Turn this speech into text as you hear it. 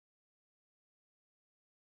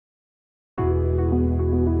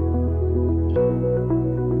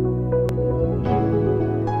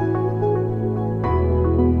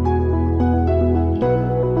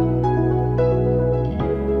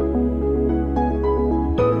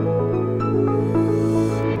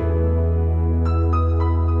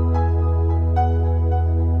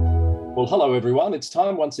hello everyone. It's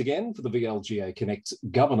time once again for the VLGA Connect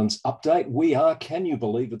governance update. We are, can you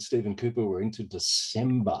believe it, Stephen Cooper, we're into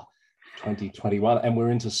December 2021 and we're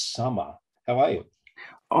into summer. How are you?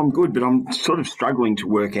 I'm good, but I'm sort of struggling to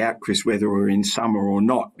work out, Chris, whether we're in summer or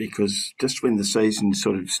not, because just when the seasons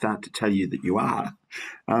sort of start to tell you that you are,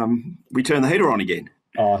 we turn the heater on again.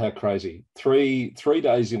 Oh, how crazy. Three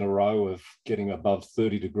days in a row of getting above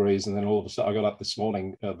 30 degrees. And then all of a sudden I got up this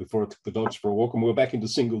morning before I took the dogs for a walk and we were back into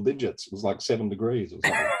single digits. It was like 7 degrees or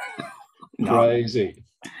something. Crazy.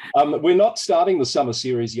 We're not starting the summer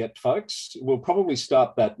series yet, folks. We'll probably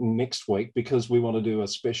start that next week because we want to do a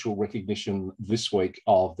special recognition this week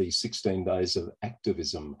of the 16 Days of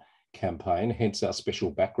Activism campaign, hence our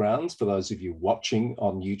special backgrounds. For those of you watching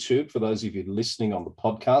on YouTube, for those of you listening on the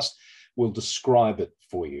podcast, we'll describe it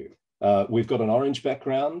for you. We've got an orange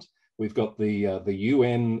background. We've got the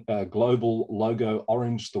UN global logo,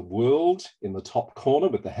 Orange the World, in the top corner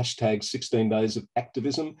with the hashtag 16 Days of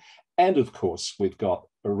Activism. And of course, we've got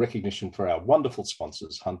a recognition for our wonderful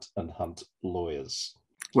sponsors, Hunt and Hunt Lawyers.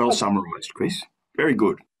 Well summarised, Chris. Very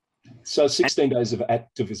good. So 16 Days of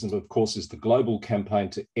Activism, of course, is the global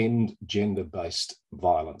campaign to end gender-based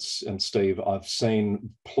violence. And Steve, I've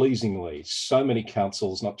seen pleasingly so many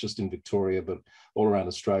councils, not just in Victoria, but all around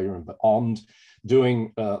Australia and beyond,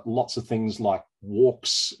 doing lots of things like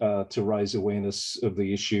walks to raise awareness of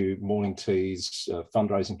the issue, morning teas,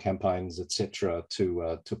 fundraising campaigns, etc.,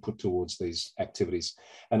 to put towards these activities.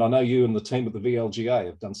 And I know you and the team at the VLGA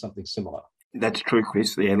have done something similar. That's true,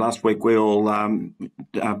 Chris. Yeah, last week we all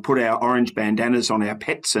put our orange bandanas on our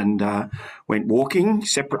pets and went walking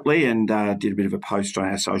separately and did a bit of a post on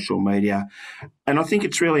our social media. And I think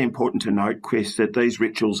it's really important to note, Chris, that these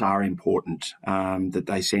rituals are important, that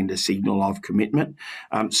they send a signal of commitment.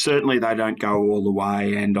 Certainly they don't go all the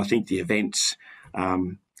way, and I think the events,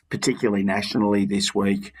 particularly nationally this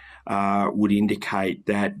week, would indicate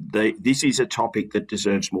that this is a topic that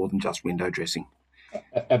deserves more than just window dressing.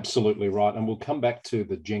 Absolutely right. And we'll come back to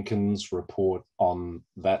the Jenkins report on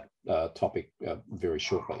that topic very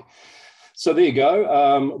shortly. So there you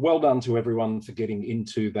go. Well done to everyone for getting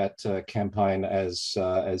into that campaign as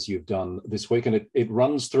you've done this week. And it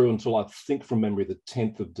runs through until, I think from memory, the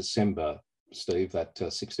 10th of December, Steve, that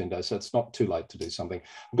 16 days. So it's not too late to do something.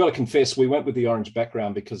 I've got to confess, we went with the orange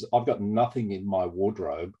background because I've got nothing in my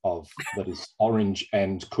wardrobe that is orange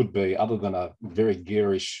and could be, other than a very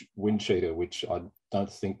garish wind cheater, which I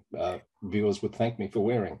don't think viewers would thank me for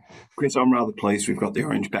wearing. Chris, I'm rather pleased we've got the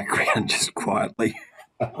orange background just quietly.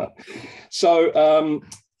 So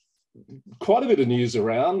quite a bit of news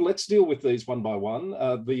around. Let's deal with these one by one.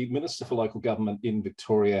 The Minister for Local Government in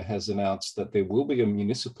Victoria has announced that there will be a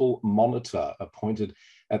municipal monitor appointed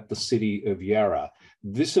at the City of Yarra.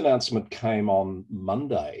 This announcement came on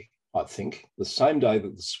Monday, I think, the same day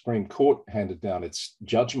that the Supreme Court handed down its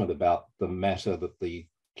judgment about the matter that the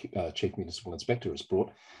Chief Municipal Inspector has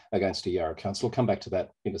brought against the Yarra Council. I'll come back to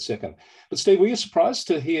that in a second. But Steve, were you surprised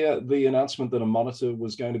to hear the announcement that a monitor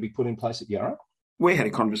was going to be put in place at Yarra? We had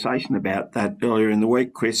a conversation about that earlier in the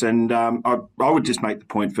week, Chris, and I would just make the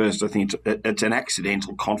point first. I think it's an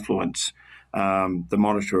accidental confluence, the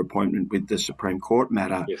monitor appointment with the Supreme Court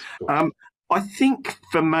matter. Yes, sure. I think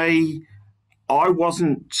for me, I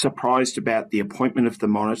wasn't surprised about the appointment of the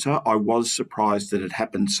monitor. I was surprised that it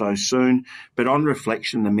happened so soon. But on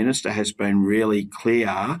reflection, the minister has been really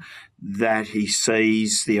clear that he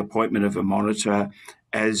sees the appointment of a monitor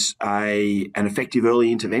as an effective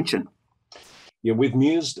early intervention. Yeah, we've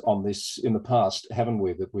mused on this in the past, haven't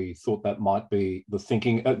we, that we thought that might be the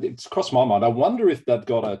thinking. It's crossed my mind. I wonder if they've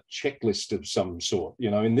got a checklist of some sort. You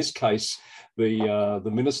know, in this case, the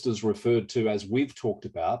ministers referred to, as we've talked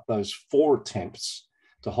about, those 4 attempts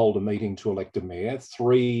to hold a meeting to elect a mayor,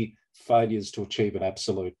 3 failures to achieve an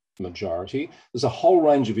absolute majority. There's a whole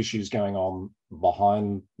range of issues going on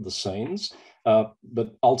behind the scenes,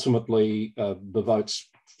 but ultimately the votes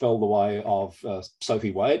fell the way of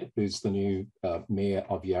Sophie Wade, who's the new mayor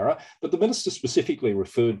of Yarra. But the minister specifically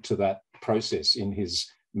referred to that process in his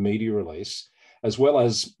media release, as well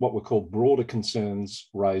as what were called broader concerns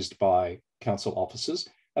raised by council officers,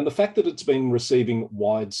 and the fact that it's been receiving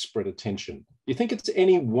widespread attention. Do you think it's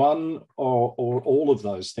any one or all of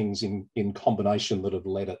those things in combination that have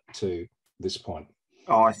led it to this point?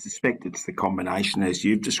 Oh, I suspect it's the combination, as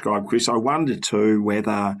you've described, Chris. I wonder too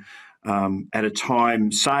whether at a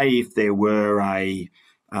time, say if there were a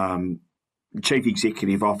chief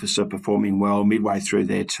executive officer performing well midway through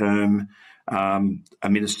their term, a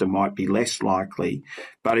minister might be less likely.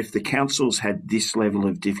 But if the councils had this level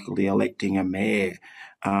of difficulty electing a mayor,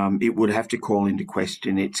 it would have to call into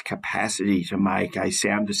question its capacity to make a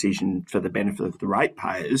sound decision for the benefit of the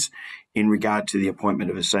ratepayers in regard to the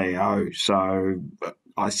appointment of a CEO. So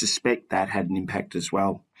I suspect that had an impact as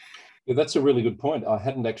well. Yeah, that's a really good point. I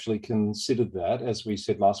hadn't actually considered that. As we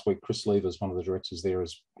said last week, Chris Lever's, one of the directors there,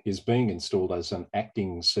 is being installed as an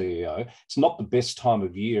acting CEO. It's not the best time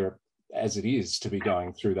of year as it is to be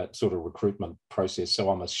going through that sort of recruitment process. So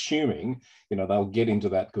I'm assuming, they'll get into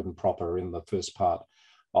that good and proper in the first part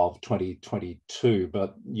of 2022.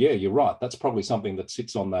 But yeah, you're right. That's probably something that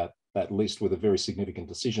sits on that list with a very significant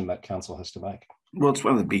decision that council has to make. Well, it's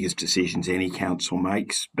one of the biggest decisions any council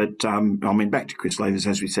makes. But, back to Chris Levers,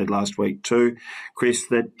 as we said last week too, Chris,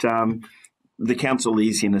 that the council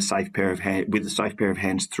is in a safe pair of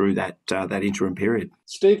hands through that interim period.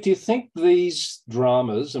 Steve, do you think these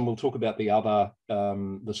dramas, and we'll talk about the other,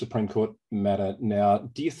 the Supreme Court matter now,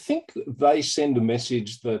 do you think they send a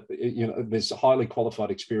message that, there's highly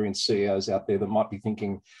qualified, experienced CEOs out there that might be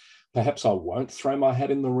thinking, perhaps I won't throw my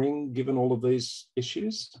hat in the ring given all of these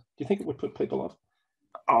issues? Do you think it would put people off?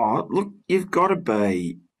 Oh, look, you've got to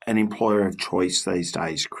be an employer of choice these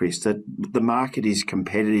days, Chris, that the market is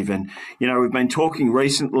competitive. And, we've been talking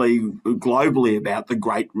recently globally about the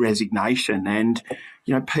great resignation and,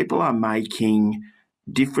 people are making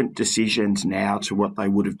different decisions now to what they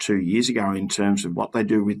would have 2 years ago in terms of what they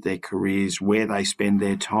do with their careers, where they spend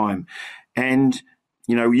their time. And,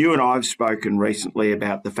 you and I have spoken recently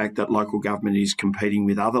about the fact that local government is competing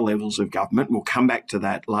with other levels of government. We'll come back to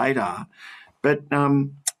that later. But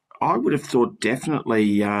I would have thought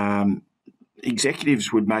definitely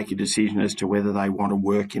executives would make a decision as to whether they want to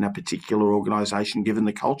work in a particular organisation given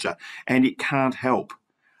the culture. And it can't help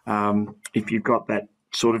if you've got that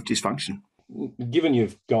sort of dysfunction. Given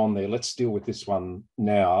you've gone there, let's deal with this one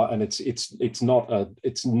now. And it's not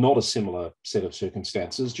a similar set of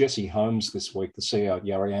circumstances. Jessie Holmes this week, the CEO at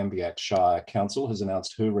Yarra Shire Council, has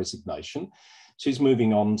announced her resignation. She's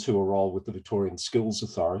moving on to a role with the Victorian Skills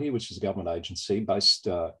Authority, which is a government agency based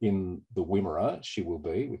in the Wimmera. She will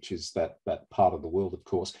be, which is that part of the world, of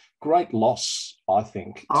course. Great loss, I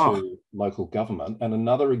think, to local government, and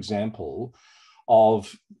another example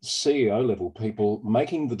of CEO level people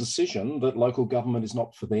making the decision that local government is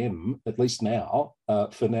not for them, at least now,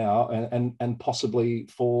 and possibly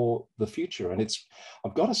for the future. And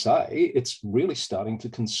I've got to say, it's really starting to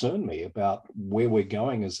concern me about where we're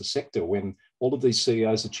going as a sector when all of these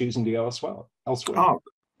CEOs are choosing to go elsewhere. Oh,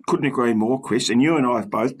 couldn't agree more, Chris. And you and I have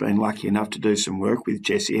both been lucky enough to do some work with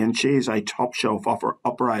Jessie, and she is a top shelf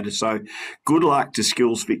operator. So good luck to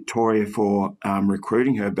Skills Victoria for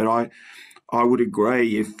recruiting her. But I would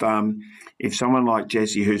agree if someone like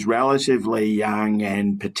Jessie, who's relatively young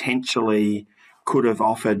and potentially could have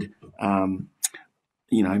offered,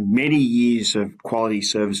 many years of quality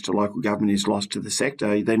service to local government, is lost to the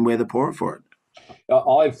sector, then we're the poorer for it.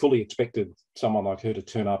 I fully expected someone like her to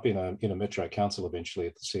turn up in a metro council eventually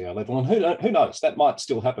at the CEO level, and who knows, that might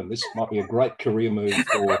still happen. This might be a great career move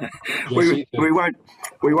for Jessie.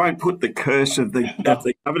 We won't put the curse of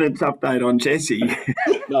the governance update on Jessie.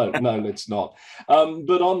 No, let's not.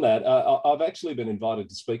 But on that, I've actually been invited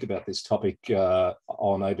to speak about this topic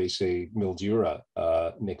on ABC Mildura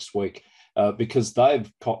next week because they've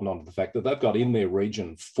cottoned on to the fact that they've got in their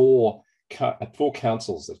region four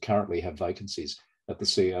councils that currently have vacancies at the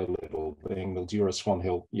CEO level, being Mildura, Swan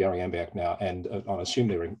Hill, Yarra now, and I assume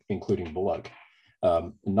they're including Bullock.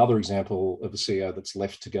 Another example of a CEO that's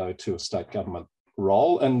left to go to a state government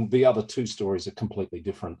role, and the other two stories are completely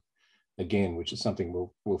different again, which is something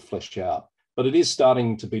we'll flesh out. But it is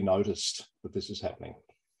starting to be noticed that this is happening.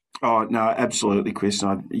 Oh, no, absolutely, Chris.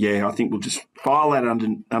 I think we'll just file that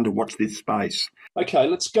under watch this space. Okay,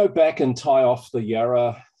 let's go back and tie off the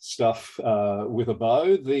Yarra stuff with a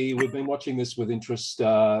bow. We've been watching this with interest.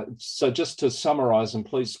 So just to summarise, and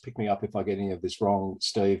please pick me up if I get any of this wrong,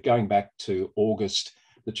 Steve, going back to August,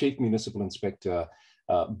 the Chief Municipal Inspector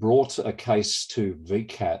brought a case to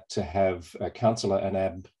VCAT to have councillor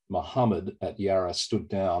Anab Mohammed at Yarra stood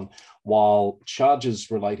down while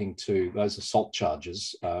charges relating to those assault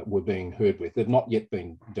charges were being heard with. They've not yet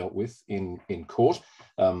been dealt with in court.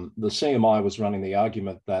 The CMI was running the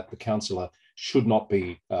argument that the councillor should not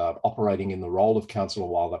be operating in the role of councillor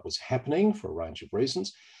while that was happening for a range of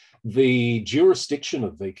reasons. The jurisdiction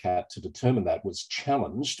of VCAT to determine that was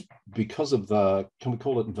challenged because of the, can we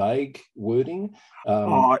call it vague wording?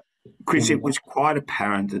 Chris, it was quite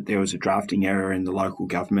apparent that there was a drafting error in the Local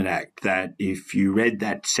Government Act, that if you read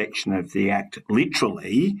that section of the Act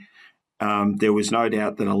literally, there was no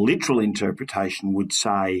doubt that a literal interpretation would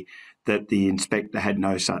say that the inspector had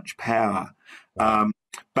no such power.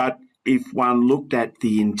 But if one looked at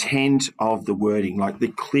the intent of the wording, like the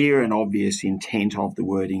clear and obvious intent of the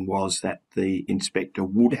wording was that the inspector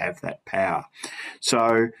would have that power.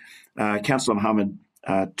 So Councillor Mohammed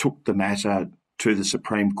took the matter to the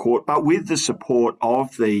Supreme Court, but with the support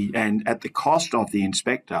of and at the cost of the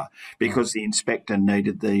inspector, because the inspector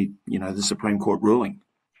needed the Supreme Court ruling.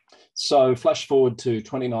 So flash forward to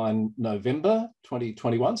 29 November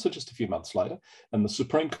 2021, so just a few months later, and the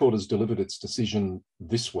Supreme Court has delivered its decision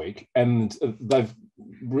this week, and they've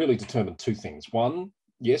really determined two things. One,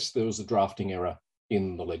 yes, there was a drafting error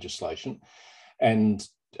in the legislation, and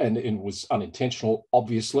it was unintentional,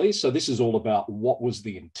 obviously. So this is all about what was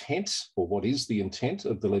the intent, or what is the intent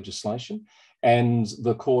of the legislation. And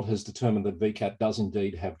the court has determined that VCAT does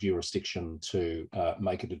indeed have jurisdiction to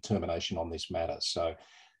make a determination on this matter. So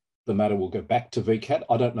the matter will go back to VCAT.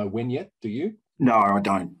 I don't know when yet. Do you? No, I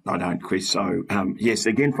don't, Chris. So, yes,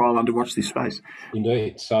 again, file under watch this space.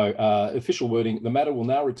 Indeed. So, official wording, the matter will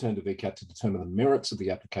now return to VCAT to determine the merits of the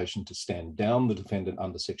application to stand down the defendant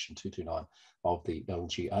under Section 229 of the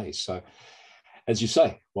VLGA. So, as you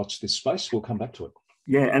say, watch this space. We'll come back to it.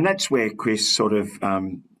 Yeah, and that's where, Chris, sort of,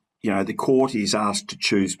 the court is asked to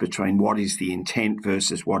choose between what is the intent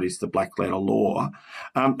versus what is the black letter law.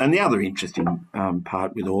 And the other interesting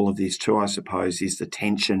part with all of this too, I suppose, is the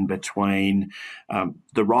tension between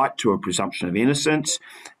the right to a presumption of innocence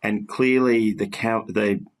and clearly the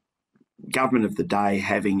government of the day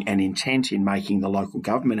having an intent in making the Local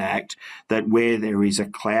Government Act that where there is a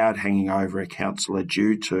cloud hanging over a councillor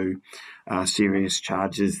due to serious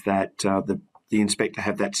charges that the inspector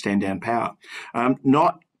have that stand-down power.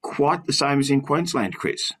 Not quite the same as in Queensland,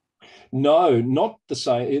 Chris. No, not the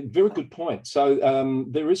same. Very good point. So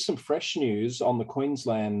there is some fresh news on the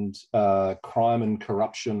Queensland Crime and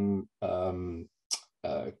Corruption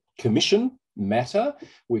Commission matter.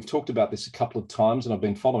 We've talked about this a couple of times, and I've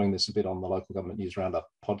been following this a bit on the Local Government News Roundup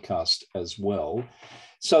podcast as well.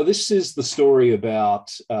 So this is the story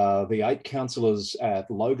about the 8 councillors at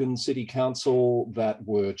Logan City Council that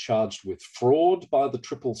were charged with fraud by the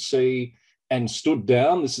CCC and stood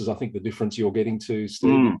down. This is, I think, the difference you're getting to,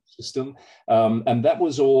 Steve, in the system. And that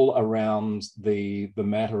was all around the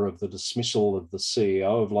matter of the dismissal of the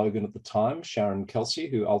CEO of Logan at the time, Sharon Kelsey,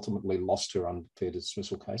 who ultimately lost her unfair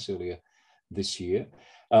dismissal case earlier this year.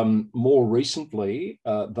 More recently,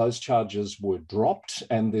 those charges were dropped,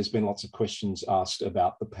 and there's been lots of questions asked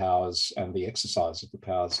about the powers and the exercise of the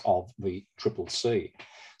powers of the CCC.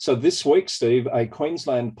 So this week, Steve, a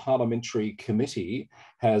Queensland Parliamentary Committee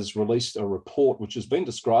has released a report which has been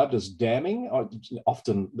described as damning.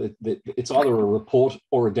 Often it's either a report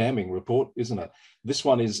or a damning report, isn't it? This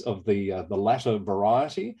one is of the latter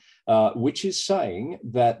variety, which is saying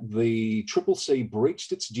that the CCC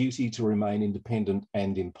breached its duty to remain independent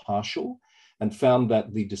and impartial, and found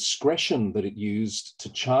that the discretion that it used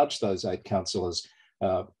to charge those 8 councillors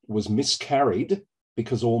was miscarried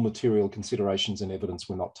because all material considerations and evidence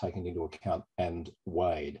were not taken into account and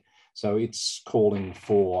weighed. So it's calling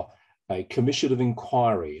for a commission of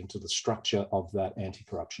inquiry into the structure of that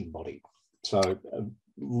anti-corruption body. So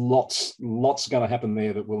lots going to happen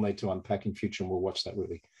there that we'll need to unpack in future, and we'll watch that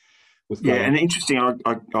really with yeah, and interesting,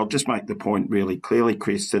 I'll just make the point really clearly,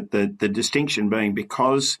 Chris, that the distinction being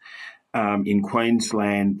because in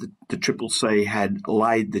Queensland, the CCC had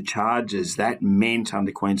laid the charges. That meant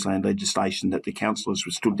under Queensland legislation that the councillors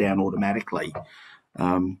were stood down automatically.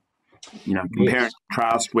 Compare and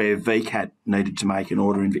contrast where VCAT needed to make an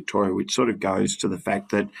order in Victoria, which sort of goes to the fact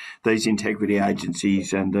that these integrity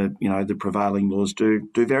agencies and the prevailing laws do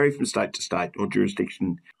vary from state to state or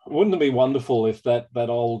jurisdiction. Wouldn't it be wonderful if that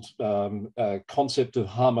old concept of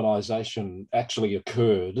harmonisation actually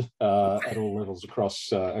occurred at all levels across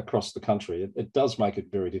the country? It does make it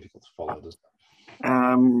very difficult to follow, doesn't it?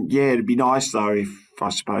 It'd be nice though if, I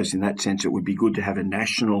suppose, in that sense, it would be good to have a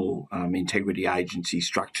national integrity agency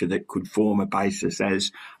structure that could form a basis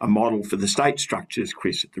as a model for the state structures,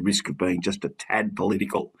 Chris, at the risk of being just a tad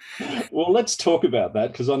political. Well, let's talk about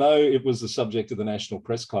that, because I know it was the subject of the National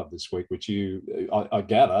Press Club this week, which you, I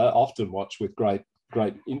gather, often watch with great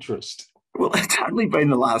interest. Well, it's only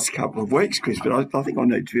been the last couple of weeks, Chris, but I think I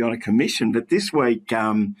need to be on a commission. But this week,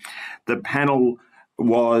 the panel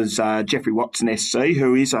was Jeffrey Watson SC,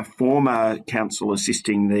 who is a former council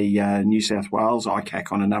assisting the New South Wales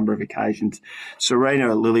ICAC on a number of occasions, Serena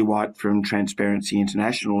Lillywhite from Transparency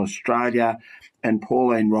International Australia, and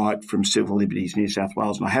Pauline Wright from Civil Liberties New South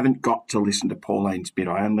Wales. And I haven't got to listen to Pauline's bit.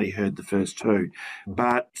 I only heard the first two.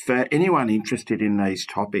 But for anyone interested in these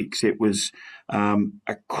topics, it was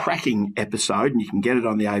a cracking episode, and you can get it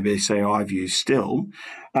on the ABC iView still.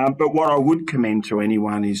 But what I would commend to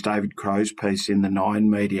anyone is David Crow's piece in the Nine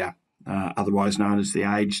Media, otherwise known as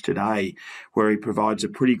The Age Today, where he provides a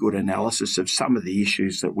pretty good analysis of some of the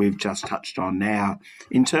issues that we've just touched on now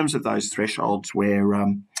in terms of those thresholds where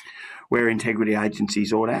where integrity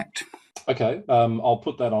agencies ought to act. Okay, I'll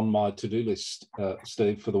put that on my to-do list,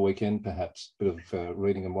 Steve, for the weekend, perhaps. A bit of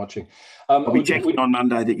reading and watching. I'll be checking on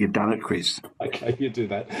Monday that you've done it, Chris. Okay, you do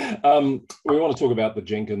that. We want to talk about the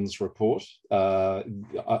Jenkins Report.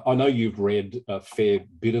 I know you've read a fair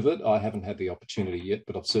bit of it. I haven't had the opportunity yet,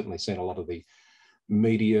 but I've certainly seen a lot of the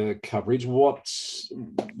media coverage. What's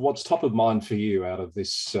top of mind for you out of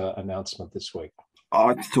this announcement this week?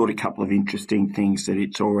 I thought a couple of interesting things, that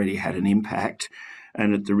it's already had an impact,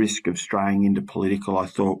 and at the risk of straying into political, I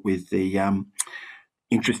thought with the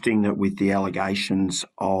interesting that with the allegations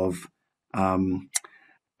of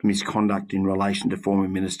misconduct in relation to former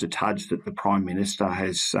Minister Tudge, that the Prime Minister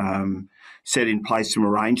has set in place some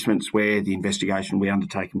arrangements where the investigation will be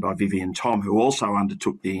undertaken by Vivian Tom, who also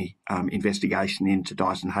undertook the investigation into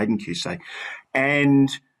Dyson Hayden QC. And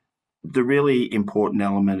the really important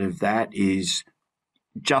element of that is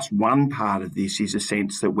just one part of this is a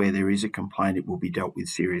sense that where there is a complaint, it will be dealt with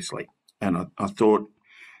seriously. And I thought,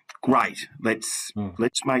 great, let's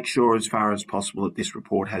make sure as far as possible that this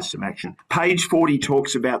report has some action. Page 40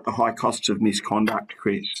 talks about the high costs of misconduct,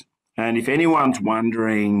 Chris. And if anyone's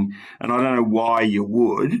wondering, and I don't know why you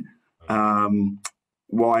would,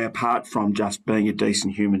 why apart from just being a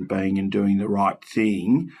decent human being and doing the right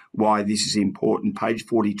thing, why this is important, page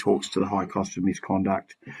 40 talks to the high cost of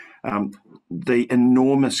misconduct, the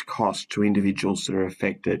enormous cost to individuals that are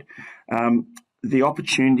affected, the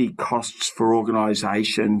opportunity costs for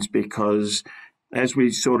organisations, because as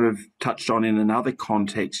we sort of touched on in another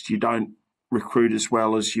context, you don't recruit as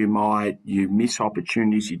well as you might, you miss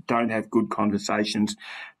opportunities, you don't have good conversations,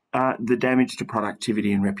 the damage to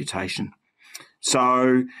productivity and reputation.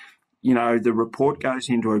 So, you know, the report goes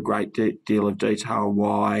into a great deal of detail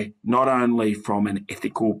why, not only from an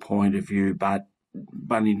ethical point of view, but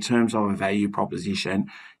in terms of a value proposition,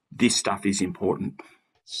 this stuff is important.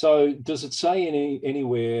 So does it say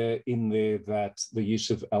anywhere in there that the use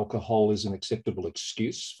of alcohol is an acceptable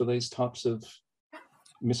excuse for these types of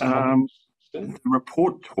misconduct? The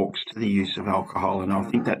report talks to the use of alcohol, and I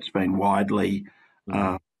think that's been widely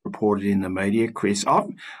reported in the media, Chris. I've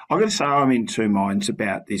got to say I'm in two minds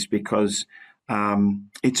about this, because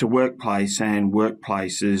it's a workplace, and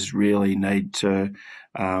workplaces really need to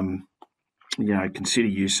consider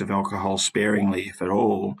use of alcohol sparingly, if at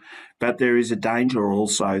all. But there is a danger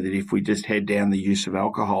also that if we just head down the use of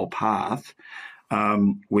alcohol path,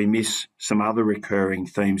 we miss some other recurring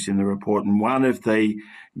themes in the report. And one of the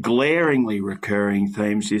glaringly recurring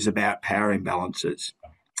themes is about power imbalances.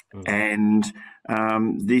 And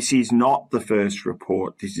this is not the first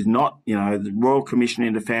report. This is not, the Royal Commission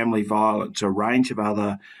into Family Violence, a range of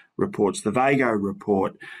other reports. The VLGA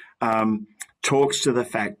report talks to the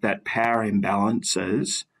fact that power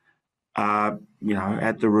imbalances are,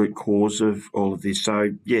 at the root cause of all of this.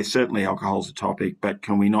 So, yeah, certainly alcohol's a topic, but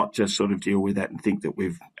can we not just sort of deal with that and think that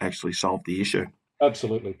we've actually solved the issue?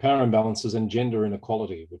 Absolutely. Power imbalances and gender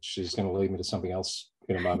inequality, which is going to lead me to something else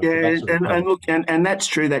in a moment. Yeah, and look, and that's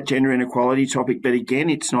true, that gender inequality topic, but again,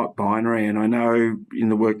 it's not binary. And I know in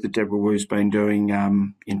the work that Deborah Wu's been doing,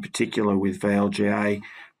 in particular with VLGA,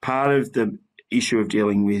 part of the issue of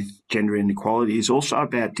dealing with gender inequality is also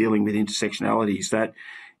about dealing with intersectionalities, that,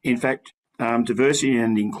 in fact, diversity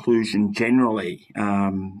and inclusion generally,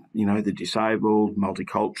 the disabled,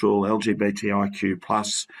 multicultural,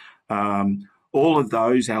 LGBTIQ+, all of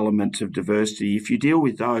those elements of diversity, if you deal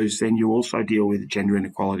with those, then you also deal with gender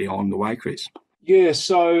inequality along the way, Chris. Yeah,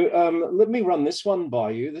 so let me run this one by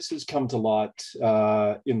you. This has come to light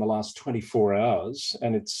in the last 24 hours,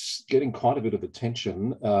 and it's getting quite a bit of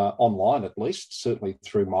attention online, at least, certainly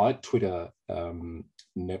through my Twitter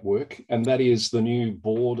network, and that is the new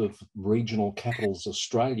board of Regional Capitals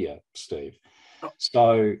Australia, Steve.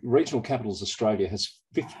 So Regional Capitals Australia has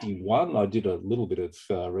 51, I did a little bit of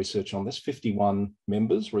research on this, 51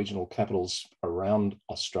 members, regional capitals around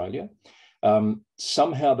Australia.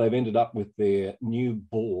 Somehow they've ended up with their new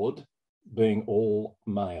board being all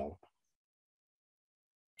male.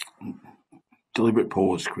 Deliberate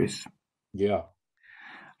pause, Chris. Yeah.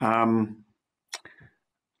 I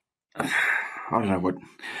don't know what.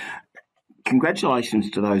 Congratulations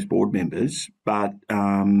to those board members, but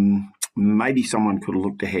maybe someone could have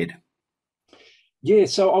looked ahead. Yeah,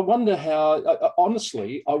 so I wonder how,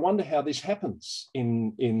 honestly, I wonder how this happens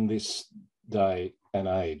in this day and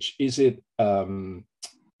age. Is it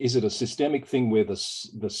a systemic thing where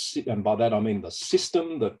and by that I mean the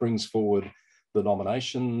system that brings forward the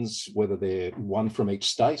nominations, whether they're one from each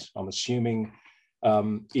state, I'm assuming,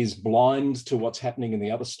 is blind to what's happening in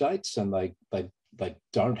the other states, and they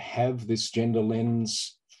don't have this gender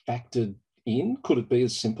lens factored in? Could it be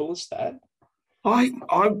as simple as that? I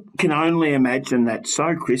can only imagine that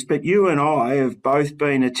so, Chris, but you and I have both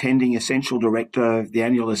been attending the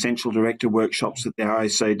annual Essential Director workshops that the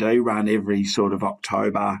OECD run every sort of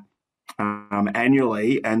October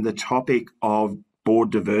annually, and the topic of board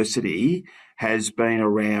diversity has been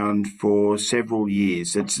around for several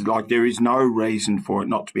years. It's like there is no reason for it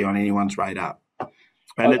not to be on anyone's radar.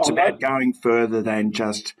 And it's about going further than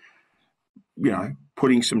just,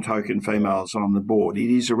 putting some token females on the board. It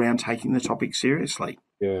is around taking the topic seriously.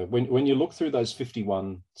 Yeah, when you look through those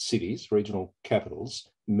 51 cities, regional capitals,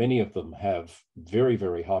 many of them have very,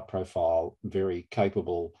 very high profile, very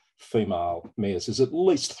capable female mayors. There's at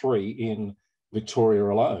least 3 in Victoria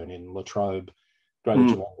alone, in Latrobe, Greater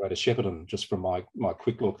Geelong, Greater Shepparton, just from my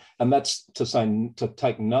quick look. And that's to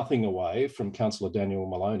take nothing away from Councillor Daniel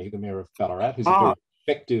Maloney, the Mayor of Ballarat, who's a very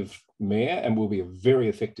effective mayor and will be a very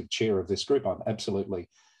effective chair of this group, I'm absolutely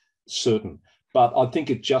certain. But I think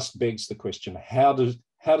it just begs the question, how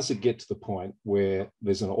does it get to the point where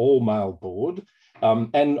there's an all-male board? And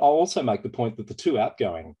I'll also make the point that the 2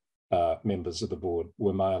 outgoing members of the board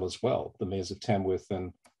were male as well, the mayors of Tamworth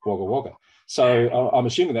and Wagga Wagga. So I'm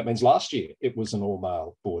assuming that means last year it was an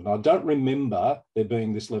all-male board. And I don't remember there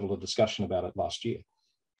being this level of discussion about it last year.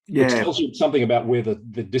 Yeah. Which tells you something about where the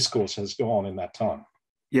discourse has gone in that time.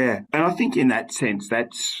 Yeah, and I think in that sense,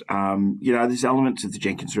 that's there's elements of the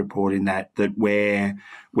Jenkins Report in that where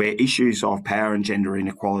issues of power and gender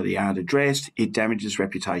inequality aren't addressed, it damages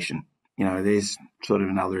reputation. There's sort of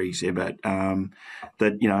another exhibit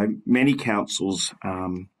that many councils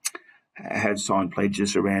have signed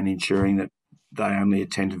pledges around ensuring that they only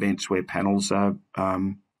attend events where panels are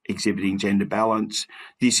exhibiting gender balance.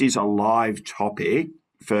 This is a live topic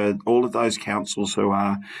for all of those councils who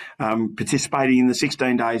are participating in the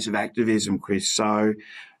 16 days of activism, Chris. So,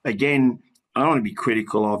 again, I don't want to be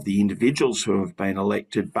critical of the individuals who have been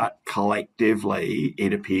elected, but collectively,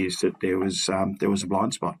 it appears that there was a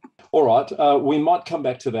blind spot. All right, we might come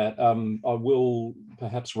back to that. I will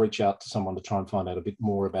perhaps reach out to someone to try and find out a bit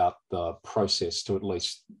more about the process to at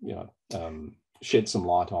least shed some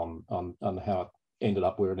light on how it ended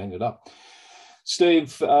up where it ended up.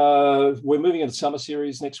 Steve, we're moving into summer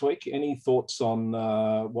series next week. Any thoughts on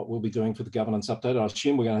what we'll be doing for the governance update? I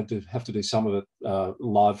assume we're going to have to do some of it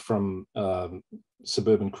live from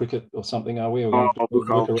suburban cricket or something, are we? I'll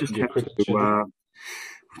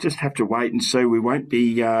just have to wait and see. We won't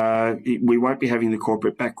be having the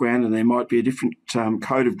corporate background, and there might be a different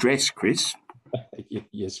code of dress, Chris.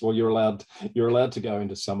 Yes, well, you're allowed to go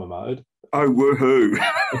into summer mode. Oh, woohoo!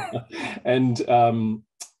 And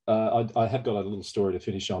I have got a little story to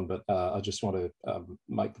finish on, but I just want to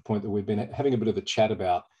make the point that we've been having a bit of a chat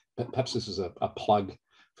about, perhaps this is a plug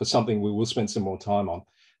for something we will spend some more time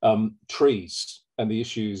on, trees and the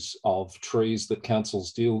issues of trees that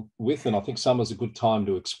councils deal with. And I think summer's a good time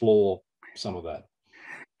to explore some of that.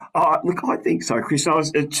 Look, I think so, Chris.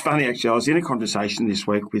 It's funny, actually. I was in a conversation this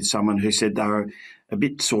week with someone who said they were a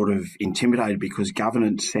bit sort of intimidated because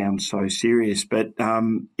governance sounds so serious. But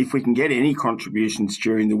if we can get any contributions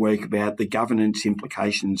during the week about the governance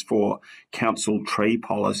implications for council tree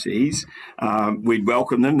policies, we'd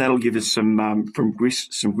welcome them. That'll give us some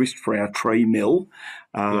grist for our tree mill.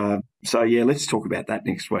 So, let's talk about that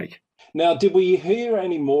next week. Now, did we hear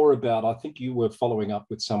any more about, I think you were following up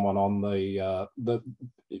with someone on the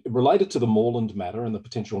related to the Moreland matter and the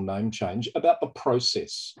potential name change, about the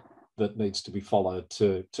process that needs to be followed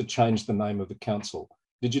to change the name of the council.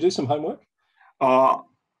 Did you do some homework?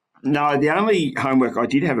 No, the only homework, I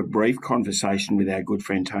did have a brief conversation with our good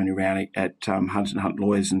friend Tony Rownick at Hunt & Hunt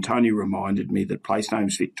Lawyers, and Tony reminded me that Place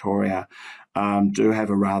Names Victoria do have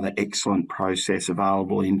a rather excellent process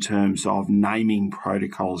available in terms of naming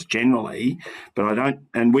protocols generally, but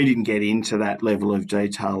we didn't get into that level of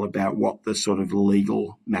detail about what the sort of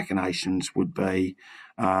legal machinations would be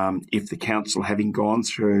if the council, having gone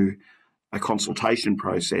through a consultation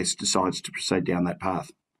process, decides to proceed down that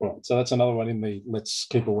path. Right, so that's another one in the let's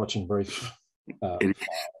keep a watching brief.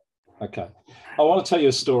 Okay. I want to tell you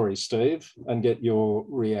a story, Steve, and get your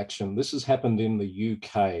reaction. This has happened in the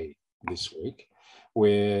UK this week,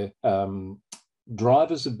 where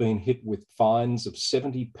drivers have been hit with fines of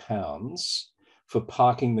 £70 for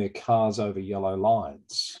parking their cars over yellow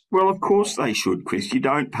lines. Well, of course they should, Chris. You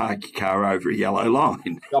don't park your car over a yellow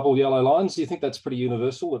line. Double yellow lines, do you think that's pretty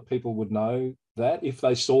universal, that people would know that if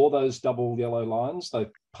they saw those double yellow lines, they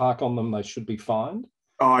park on them, they should be fined?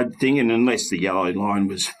 I think, and unless the yellow line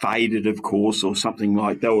was faded, of course, or something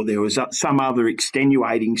like that, or there was some other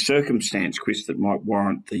extenuating circumstance, Chris, that might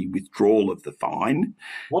warrant the withdrawal of the fine.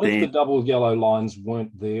 What if the double yellow lines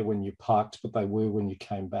weren't there when you parked, but they were when you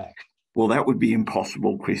came back? Well, that would be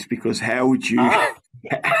impossible, Chris, because how would you...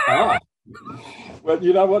 Ah. Well,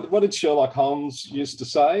 you know what did Sherlock Holmes used to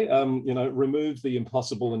say? Remove the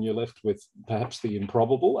impossible and you're left with perhaps the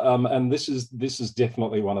improbable. And this is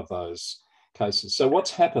definitely one of those cases. So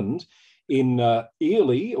what's happened in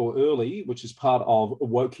Early, which is part of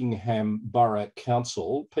Wokingham Borough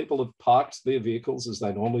Council, people have parked their vehicles as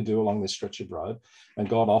they normally do along this stretch of road and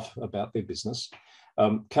gone off about their business.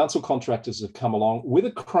 Council contractors have come along with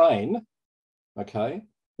a crane,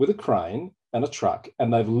 and a truck,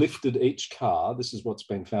 and they've lifted each car. This is what's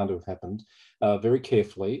been found to have happened very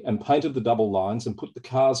carefully, and painted the double lines and put the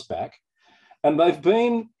cars back. And they've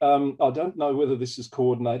been, I don't know whether this is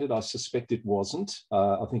coordinated. I suspect it wasn't.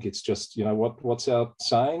 I think it's just, what's our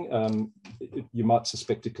saying? You might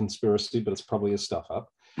suspect a conspiracy, but it's probably a stuff up.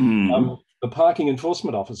 The parking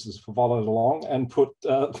enforcement officers followed along and put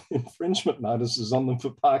infringement notices on them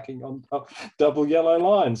for parking on double yellow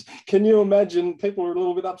lines. Can you imagine? People are a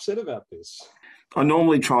little bit upset about this. I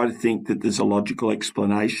normally try to think that there's a logical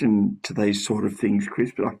explanation to these sort of things,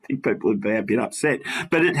 Chris, but I think people would be a bit upset.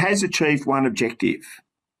 But it has achieved one objective.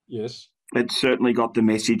 Yes. It's certainly got the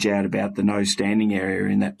message out about the no standing area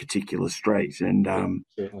in that particular street. And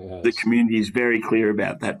the community is very clear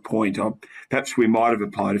about that point. Perhaps we might have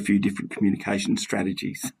applied a few different communication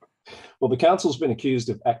strategies. Well, the council's been accused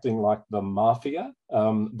of acting like the mafia.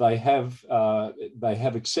 They have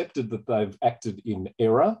accepted that they've acted in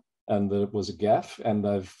error and that it was a gaffe, and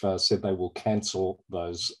they've said they will cancel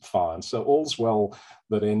those fines. So all's well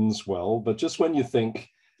that ends well. But just when you think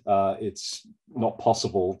it's not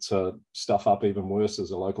possible to stuff up even worse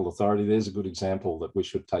as a local authority, there's a good example that we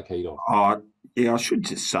should take heed of. I should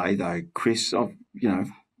just say though, Chris,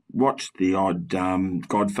 I've watched the odd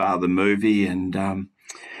Godfather movie, and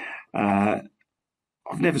I've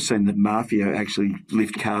never seen the mafia actually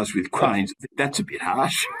lift cars with cranes. That's a bit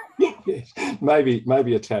harsh.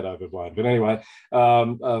 maybe a tad overblown, but anyway,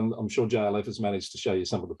 I'm sure JLF has managed to show you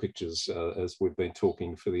some of the pictures as we've been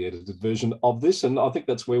talking for the edited version of this, and I think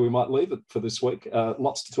that's where we might leave it for this week.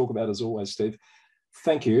 Lots to talk about as always, Steve.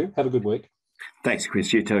 Thank you. Have a good week. Thanks,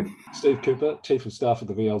 Chris. You too. Steve Cooper, Chief of Staff of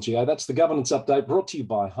the VLGA. That's the governance update brought to you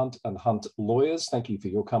by Hunt & Hunt Lawyers. Thank you for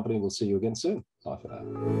your company. We'll see you again soon. Bye for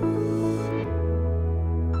now.